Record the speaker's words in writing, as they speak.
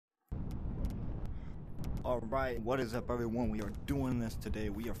Alright, what is up everyone? We are doing this today.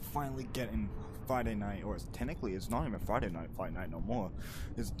 We are finally getting Friday night, or technically it's not even Friday night fight night no more.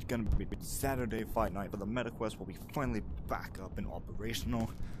 It's gonna be Saturday fight night for the MetaQuest. Will be finally back up and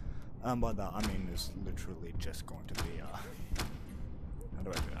operational. By that I mean it's literally just going to be how do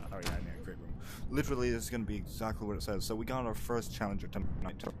I do that? Oh yeah, I need a great room. Literally it's gonna be exactly what it says. So we got our first challenger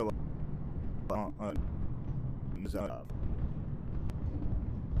tonight.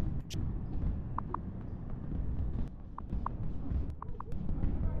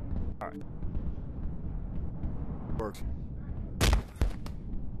 Alright. Works.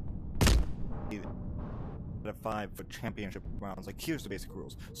 Out of 5 for championship rounds. Like, here's the basic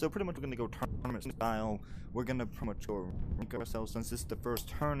rules. So pretty much we're gonna go tournament style. We're gonna pretty much go rank ourselves since this is the first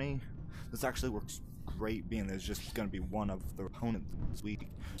tourney. This actually works great, being there's just gonna be one of the opponents this week.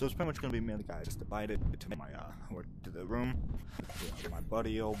 So it's pretty much gonna be me and the guy just divided to my or to the room. My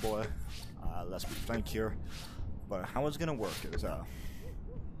buddy, old boy, LetsBFrankhere. But how it's gonna work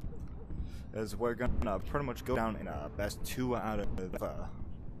is we're gonna pretty much go down in a best 2 out of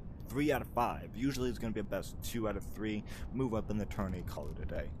 3 out of 5. Usually it's gonna be a best 2 out of 3. Move up in the tourney, call it a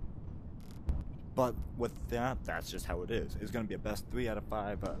day. But with that, that's just how it is. It's gonna be a best 3 out of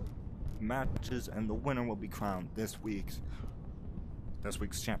 5 matches, and the winner will be crowned this week's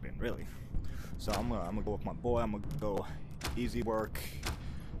champion, really. So I'm gonna go with my boy. I'm gonna go easy work.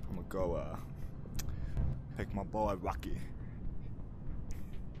 I'm gonna go pick my boy Rocky.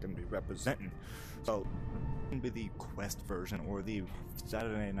 Gonna be representing. So gonna be the quest version, or the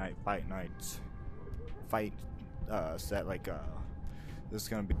Saturday night fight set. Like this is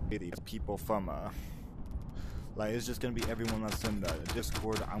gonna be the people from like, it's just gonna be everyone that's in the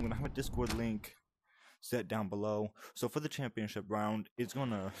Discord. I'm gonna have a Discord link set down below. So for the championship round, it's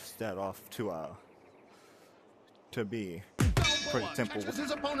gonna start off to be pretty simple.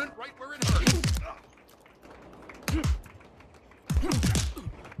 His opponent right where it hurts.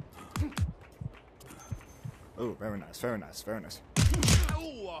 Oh, very nice, very nice, very nice.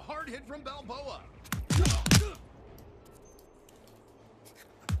 Oh, a hard hit from Balboa.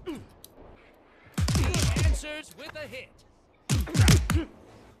 He answers with a hit.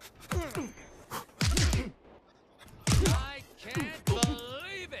 I can't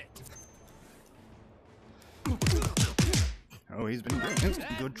believe it. Oh, he's been doing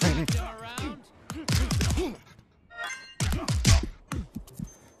good training.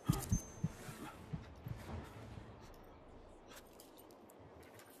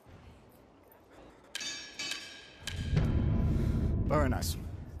 Very nice.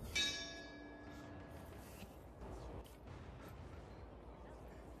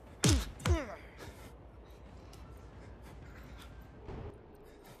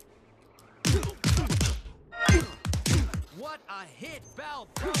 What a hit,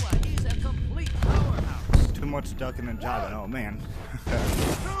 Balboa! He's a complete powerhouse. Too much ducking and jiving. Oh man,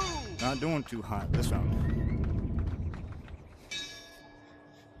 not doing too hot this round.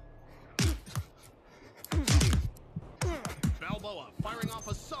 Balboa firing off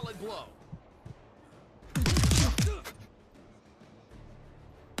a solid blow.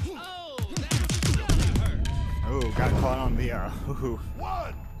 Oh, that's gonna hurt. Oh, got caught on the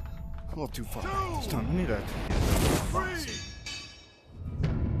One, a little too far. two, It's time. I need that. three.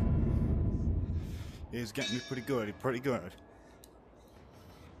 He's getting me pretty good. Pretty good.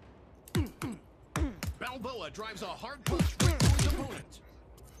 Balboa drives a hard punch right to his opponent.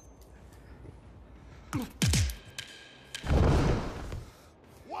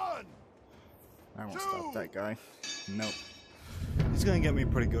 One. I won't stop that guy. Nope. He's gonna get me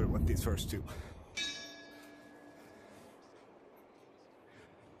pretty good with these first two.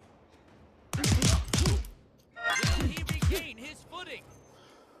 Will he regain his footing?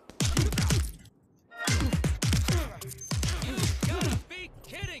 You've gotta be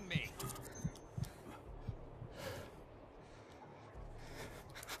kidding me.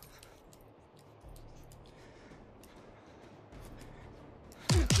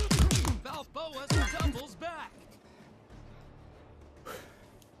 Balboa doubles back.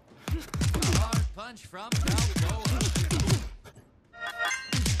 Hard punch from Balboa.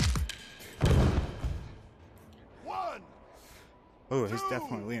 One, Oh, he's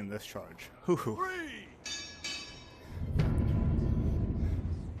definitely in this charge. Hoo hoo. three.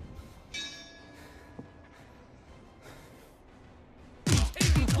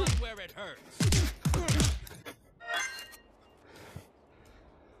 Taking one where it hurts.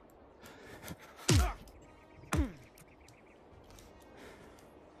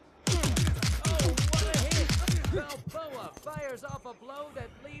 Oh, what a hit! Balboa fires off a blow that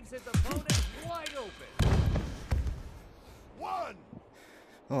leaves his opponent wide open. One.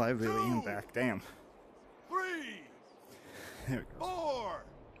 Oh, I really am back. Damn. There it goes. 4.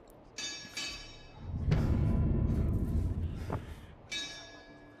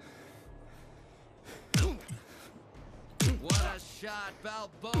 What a shot.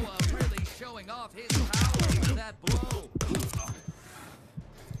 Balboa really showing off his power with that blow.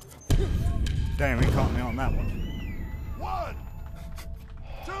 Damn, he caught me on that one. 1,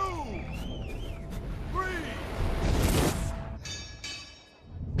 2,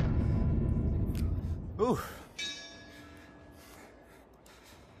 3. Ooh.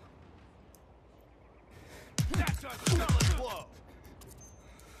 That's a solid blow.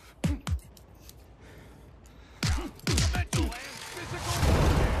 Mental and physical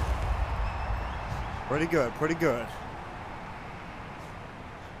warfare. Pretty good, pretty good.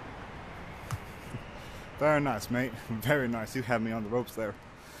 Very nice, mate. Very nice. You had me on the ropes there.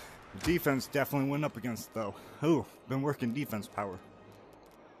 Defense definitely went up against it, though. Ooh, been working defense power.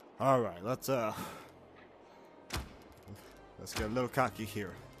 Alright, let's get a little cocky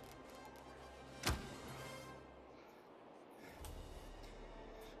here.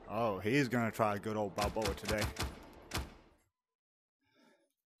 Oh, he's gonna try a good old Balboa today.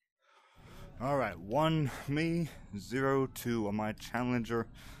 Alright, 1 me, 0 2 on my challenger.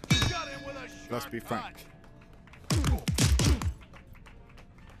 Got him with a Let's sharp be frank. cut.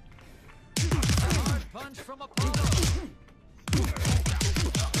 Hard punch from Apollo.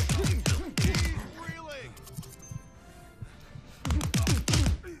 He's reeling.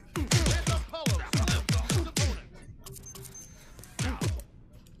 And Apollo slams off his opponent.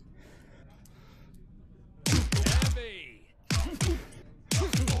 Heavy.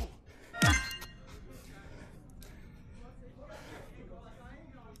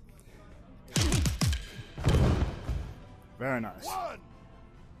 Very nice. 1,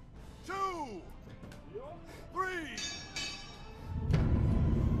 2, 3.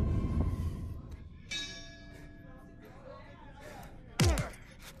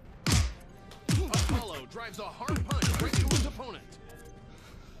 Apollo drives a hard punch right to his opponent.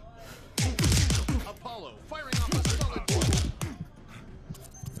 Apollo firing off a solid blow.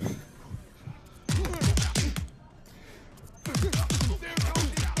 There goes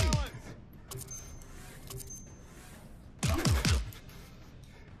his balance.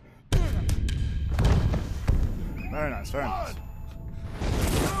 Very nice, very nice.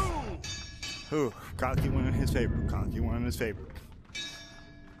 1, 2. Ooh, cocky one in his favor. Cocky one in his favor.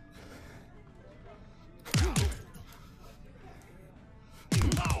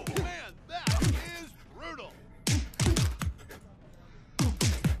 Oh man, that is brutal.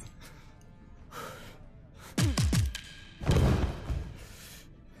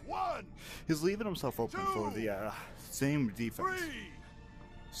 One, He's leaving himself open for the same defense. 3.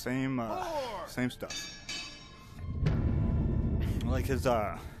 Same Four. same stuff. Like his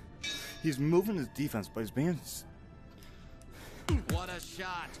he's moving his defense, but he's being What a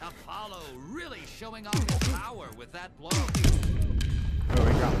shot. Apollo really showing off his power with that blow. oh,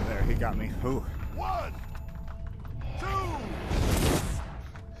 he got me there. He got me. Ooh. 1, 2.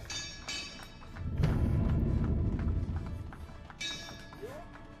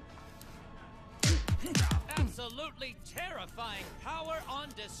 Absolutely terrifying power on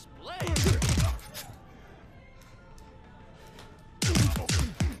display.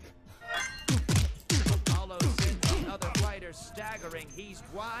 Apollo sends another fighter staggering. He's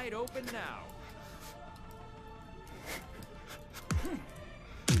wide open now.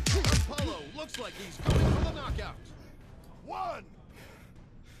 Apollo looks like he's going for the knockout. 1,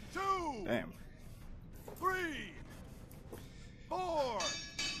 2. Damn. 3, 4.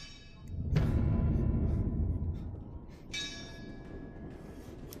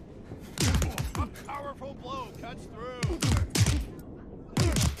 A powerful blow cuts through.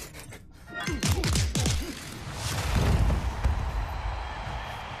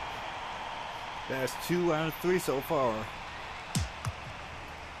 That's 2 out of 3 so far.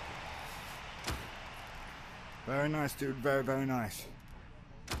 Very nice, dude. Very, very nice.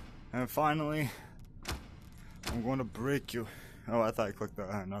 And finally, I'm going to break you. Oh, I thought I clicked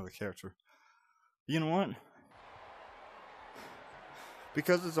another character. You know what?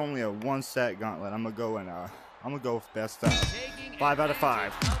 Because it's only a 1-set gauntlet, I'm gonna go with best 5 out of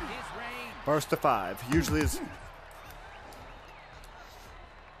 5. Burst to 5. Usually it's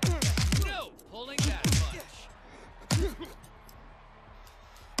No, pulling that punch.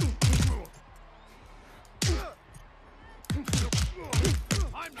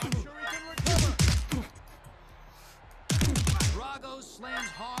 I'm not sure he can recover. Drago slams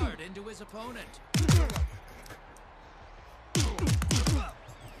hard into his opponent.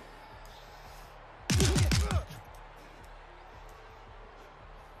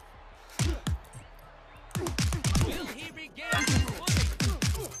 Will he regain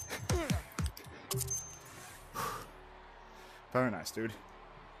nice, dude.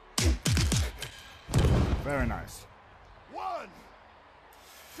 Very nice. 1,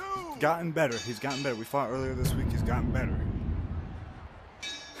 2. Gotten better. He's gotten better. We fought earlier this week. He's gotten better.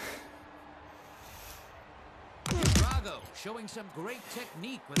 Drago showing some great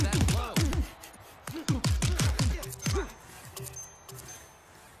technique with that blow.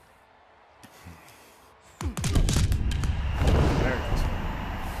 There it is.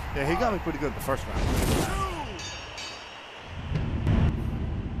 Yeah, he got me pretty good the first round.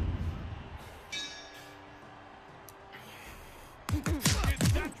 Did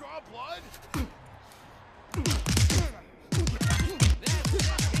that draw blood?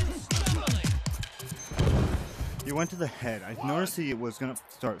 He went to the head. I noticed he was gonna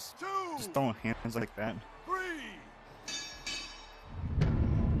start just throwing hands like that. 3.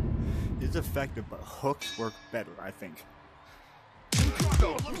 It's effective, but hooks work better, I think.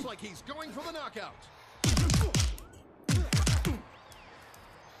 Drago looks like he's going for the knockout.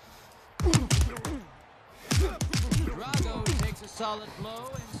 Drago takes a solid blow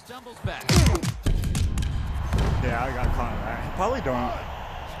and stumbles back. Yeah, I got caught in that. I probably don't.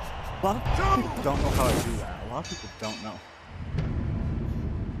 A lot of people don't know how I do that. A lot of people don't know.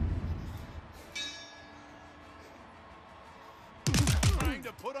 Trying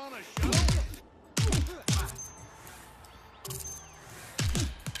to put on a show.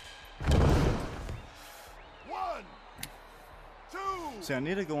 One, 2. See, I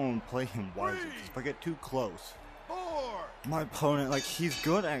need to go and play him wisely. 'Cause if I get too close, 4. my opponent, like, he's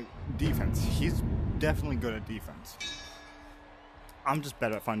good at defense. He's definitely good at defense. I'm just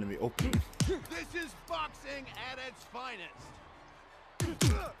better at finding the opening. This is boxing at its finest.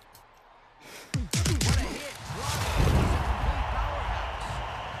 What a hit. Drago is a complete powerhouse.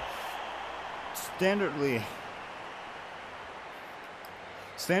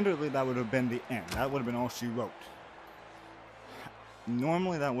 Standardly, that would have been the end. That would have been all she wrote.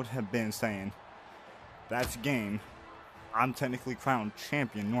 Normally, that would have been saying, that's game. I'm technically crowned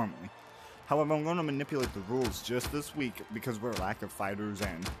champion normally. However, I'm going to manipulate the rules just this week because we're a lack of fighters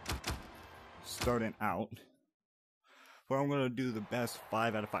and starting out. Where I'm going to do the best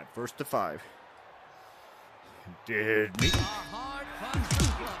 5 out of 5. First to 5. Did me. A hard punch from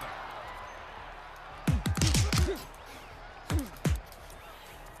Glover.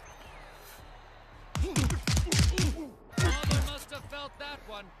 Glover must have felt that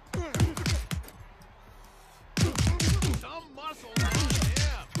one. Some muscle on him.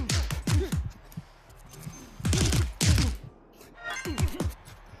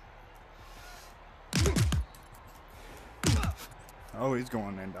 Oh, he's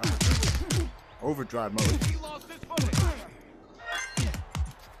going in. Overdrive mode. He lost his footing.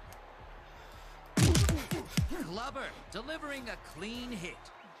 Glover delivering a clean hit.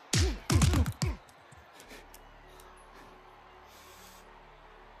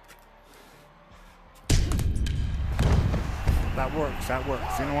 That works. That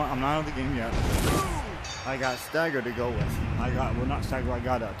works. You know what? I'm not out of the game yet. I got Stagger to go with. Well, not Stagger. I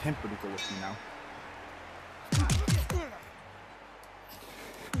got a Temper to go with me now.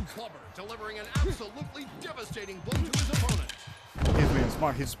 Clubber delivering an absolutely devastating blow to his opponent. He's being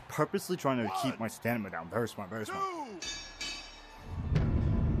smart. He's purposely trying to keep my stamina down. Very smart. Very smart.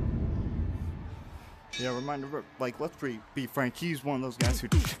 2. Yeah, reminder, like, let's be frank. He's one of those guys who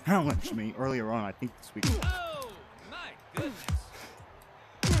challenged me earlier on, I think this week. Oh, my goodness.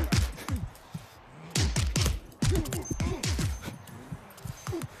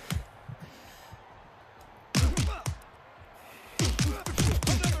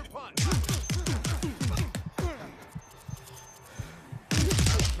 Another punch.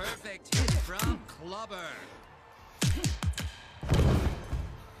 Perfect hit from Clubber.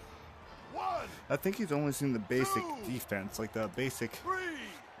 1, I think he's only seen the basic defense, like the basic 3.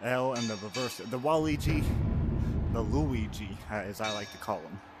 L and the reverse, the Waluigi, the Luigi, as I like to call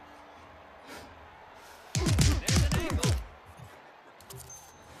him. There's an angle.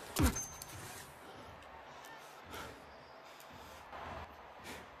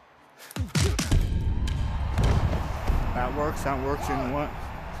 That works, and what?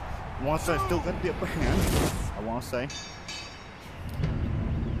 Once I still got the upper hand, I want to say.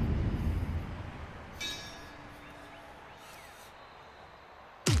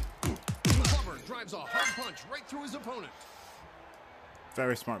 Clubber drives a hard punch right through his opponent.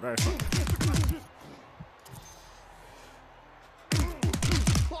 Very smart, very smart.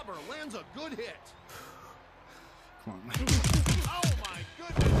 Clubber lands a good hit. Come on. Oh my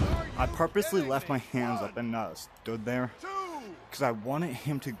goodness, are you I purposely kidding left me? my hands 1, up and stood there 2, because I wanted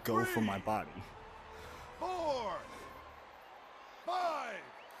him to go for my body. 4, 5.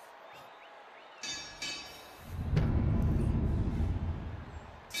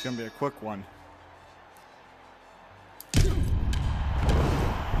 It's gonna be a quick one.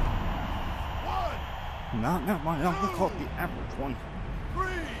 Not we'll call it the average one. 3,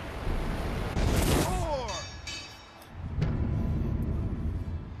 4.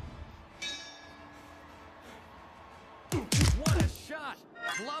 What a shot!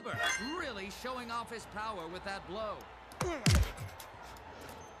 Blubber really showing off his power with that blow.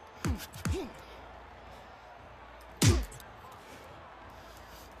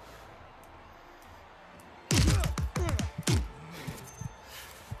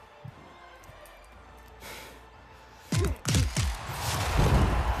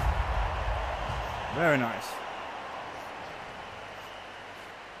 Very nice.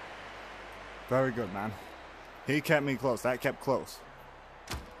 Very good, man. He kept me close. That kept close.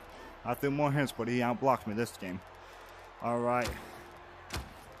 I threw more hits, but he outblocked me this game. Alright.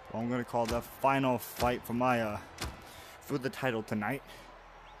 Well, I'm going to call the final fight for my, for the title tonight.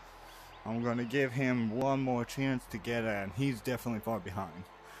 I'm going to give him one more chance to get in. He's definitely far behind.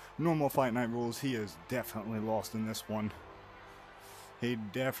 Normal Fight Night rules, he is definitely lost in this one. He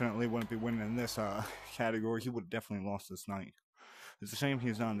definitely wouldn't be winning in this category. He would have definitely lost this night. It's a shame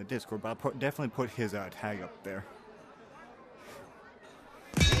he's not on the Discord, but I definitely put his tag up there.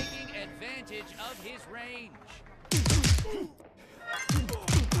 Taking advantage of his range.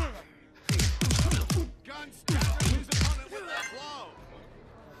 Gun stabbing his opponent with that blow.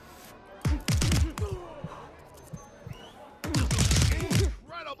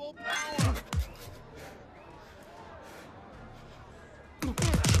 Incredible power.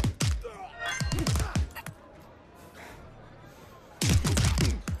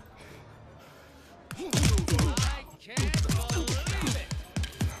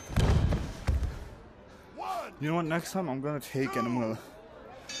 You know what, next time I'm going to take and I'm going to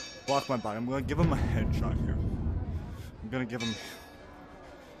block my body. I'm going to give him a headshot here. I'm going to give him...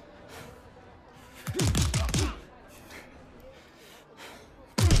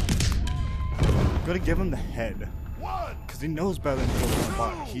 I'm going to give him the head. Because he knows better than to go for my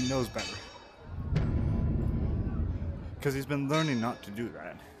body. He knows better. Because he's been learning not to do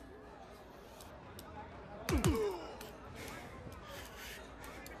that.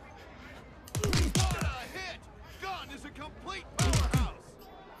 Complete powerhouse.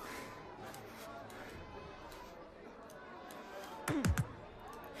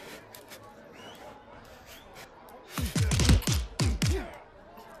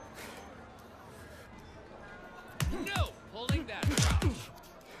 No, pulling that crouch.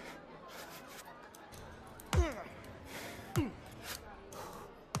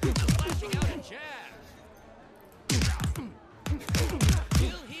 Flashing out a jab.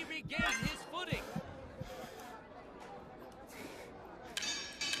 Will he regain his footing?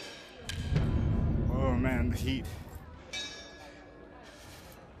 Oh man, the heat.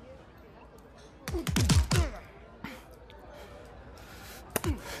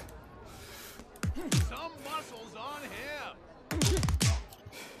 Some muscles on him.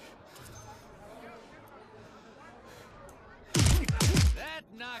 That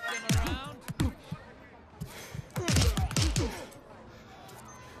knocked him around.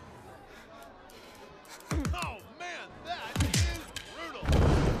 Oh man, that is brutal.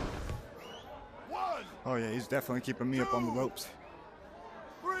 1, Oh yeah, he's definitely keeping me up on the ropes.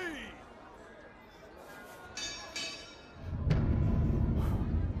 3.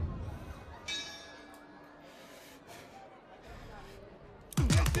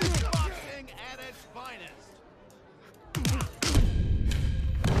 This is boxing at its finest.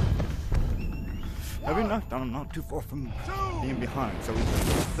 Every knockdown, I'm not too far from being behind. So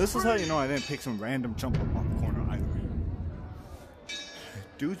this is how you know I didn't pick some random jump up on the corner either.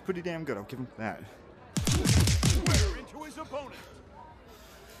 Dude's pretty damn good, I'll give him that. Square into his opponent.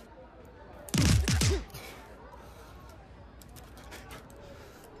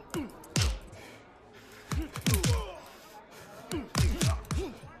 Some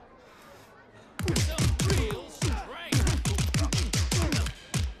real strength.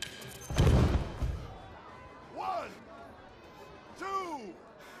 1, 2.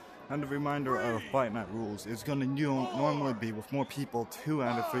 And a reminder of Fight Night rules is going to normally be with more people 2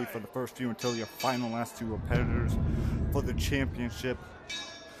 out of 3 for the first few until your final last 2 competitors for the championship.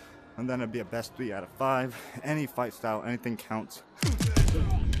 And then it'd be a best 3 out of 5. Any fight style, anything counts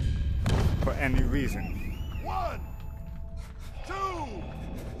for any reason. 1, 2.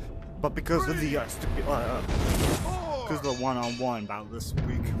 But because of the because of the one-on-one bout this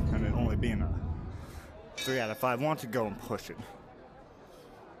week and it only being a 3 out of 5, I want to go and push it.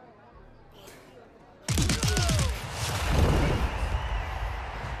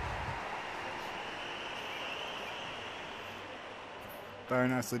 Very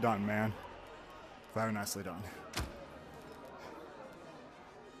nicely done, man. Very nicely done.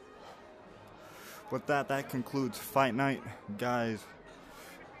 With that, that concludes Fight Night, guys.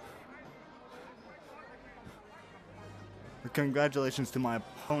 Congratulations to my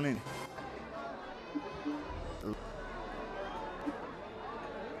opponent.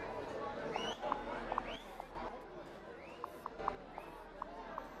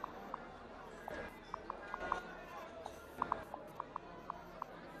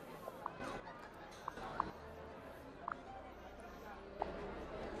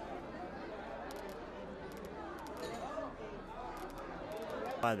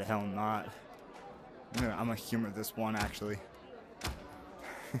 Why the hell not? Yeah, I'm gonna humor this one actually.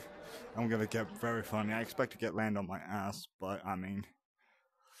 I'm gonna get very funny. I expect to get land on my ass, but I mean,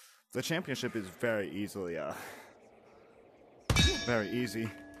 the championship is very easily, very easy.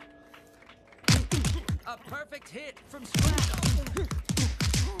 A perfect hit from Strato.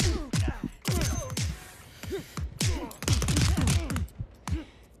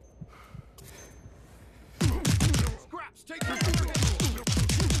 Scraps, take the overhand.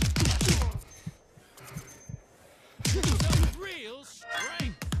 Some real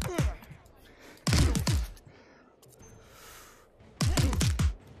strength.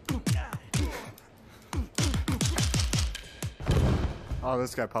 Oh,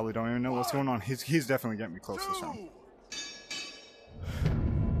 this guy probably don't even know what's going on. He's definitely getting me close this time.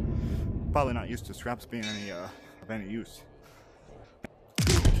 Probably not used to scraps being of any use.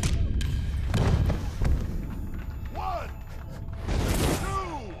 1,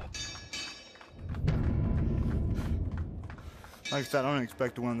 2. Like I said, I don't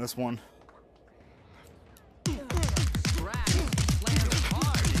expect to win this one. Straps slammed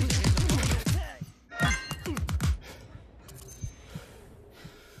hard into his opponent.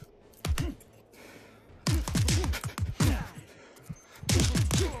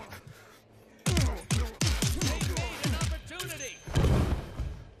 They made an opportunity.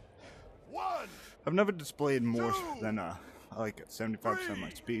 1. I've never displayed more than like 75% of my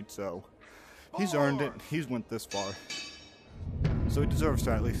speed, so he's earned it. He's went this far, so he deserves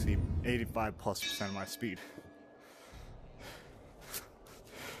to at least see 85+% of my speed.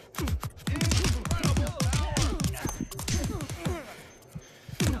 Incredible power.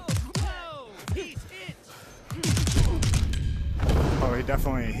 Oh, he's hit. Oh,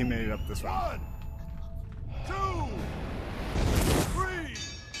 he made it up this round. 1, 2, 3.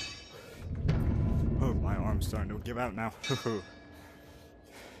 Oh, my arm's starting to give out now. Hard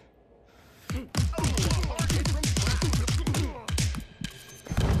hit from Scraps.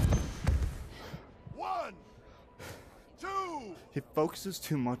 1, 2, He focuses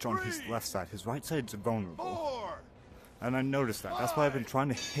too much on his left side. His right side's vulnerable, 4. and I noticed that. That's why I've been trying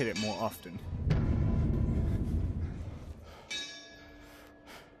to hit it more often.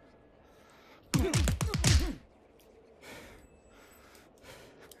 There it is.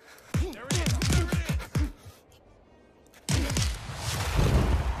 There it is.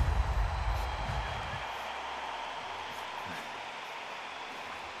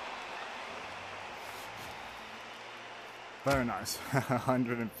 Very nice.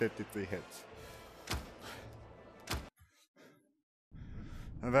 153 hits.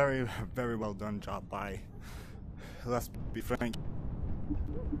 A very, very well done job by LetsBFrankhere.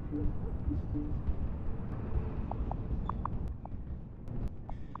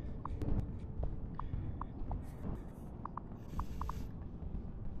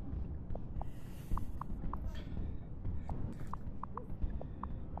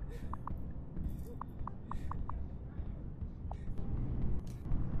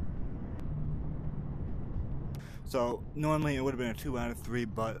 So normally it would have been a 2 out of 3,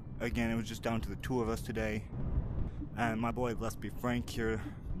 but again it was just down to the two of us today. And my boy LetsBFrankhere,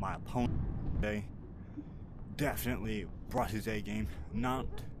 my opponent today, definitely brought his A game. Not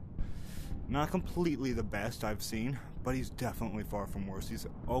completely the best I've seen, but he's definitely far from worse. He's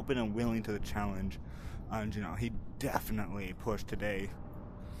open and willing to the challenge, and you know, he definitely pushed today,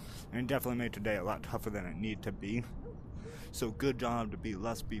 and definitely made today a lot tougher than it needed to be. So good job to be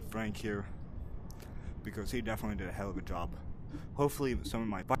LetsBFrankhere, because he definitely did a hell of a job. Hopefully some of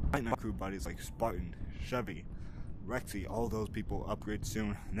my Fight Night crew buddies like Spartan, Chevy, Rexy, all those people upgrade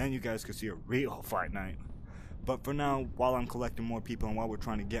soon, and then you guys can see a real Fight Night. But for now, while I'm collecting more people and while we're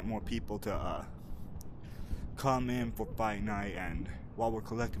trying to get more people to come in for Fight Night, and while we're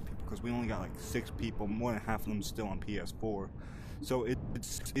collecting people, because we only got like 6 people, more than half of them still on PS4, so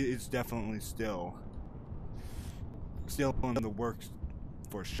it's definitely still in the works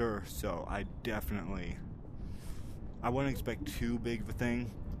for sure. So I wouldn't expect too big of a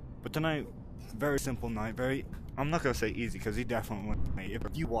thing, but tonight, very simple night, very I'm not gonna say easy, because he definitely, if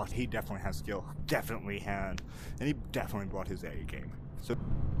you watch, he definitely has skill, definitely had, and he definitely brought his A game. So,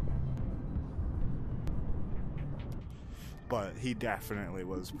 but he definitely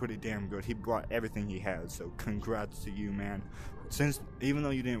was pretty damn good. He brought everything he had, so congrats to you, man. Since, even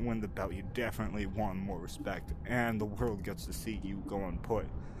though you didn't win the belt, you definitely won more respect, and the world gets to see you go and put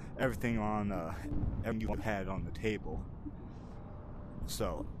everything on, everything you had on the table.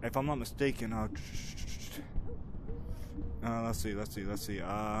 So, if I'm not mistaken, let's see, no.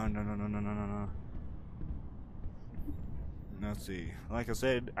 Let's see, like I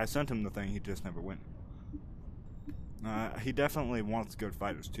said, I sent him the thing, he just never went. He definitely wants good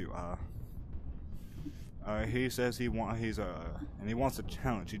fighters, too, he says and he wants a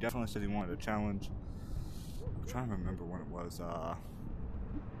challenge. He definitely said he wanted a challenge. I'm trying to remember when it was,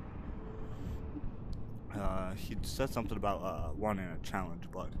 he said something about, wanting a challenge,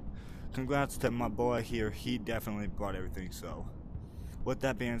 but congrats to my boy here. He definitely brought everything. So, with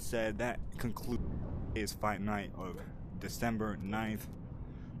that being said, that concludes today's fight night of December 9th,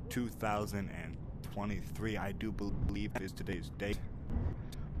 2023. I do believe is today's date.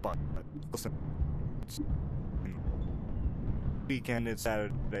 But listen, weekend is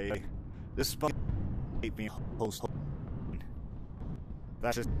Saturday. This is probably being host.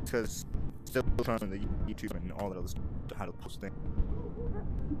 That's just because still trying the YouTube and all those how to post things.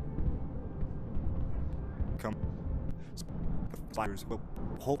 Come fighters, we'll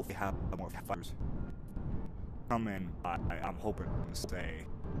hopefully have more fighters come in. I'm hoping to stay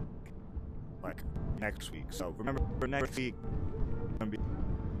like next week. So remember, for next week, gonna be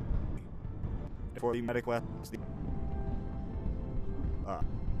for the Medic West, the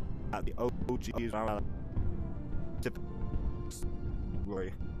OGs are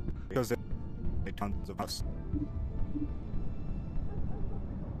because there are tons of us.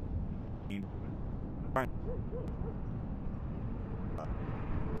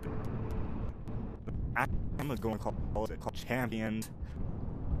 I'm going to call it champions.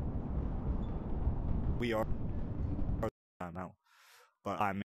 We are now, but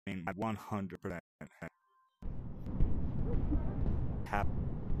I mean 100% happy.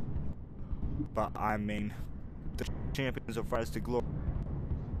 But I mean the champions of Rise to Glory.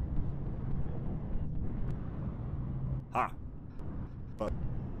 But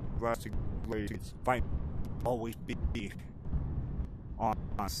Rise to Glory fight always be on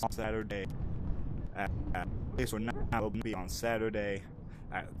Saturday at least now it will be on Saturday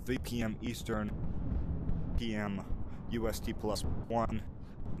at 3 p.m. Eastern, p.m. UST +1, and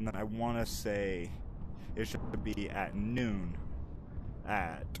then I want to say it should be at noon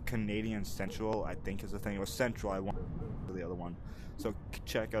at Canadian Central, I think is the thing. It was Central, I want the other one. So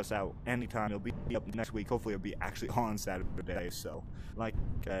check us out anytime. It'll be up next week. Hopefully it'll be actually on Saturday. So, like,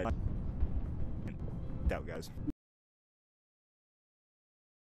 doubt, guys.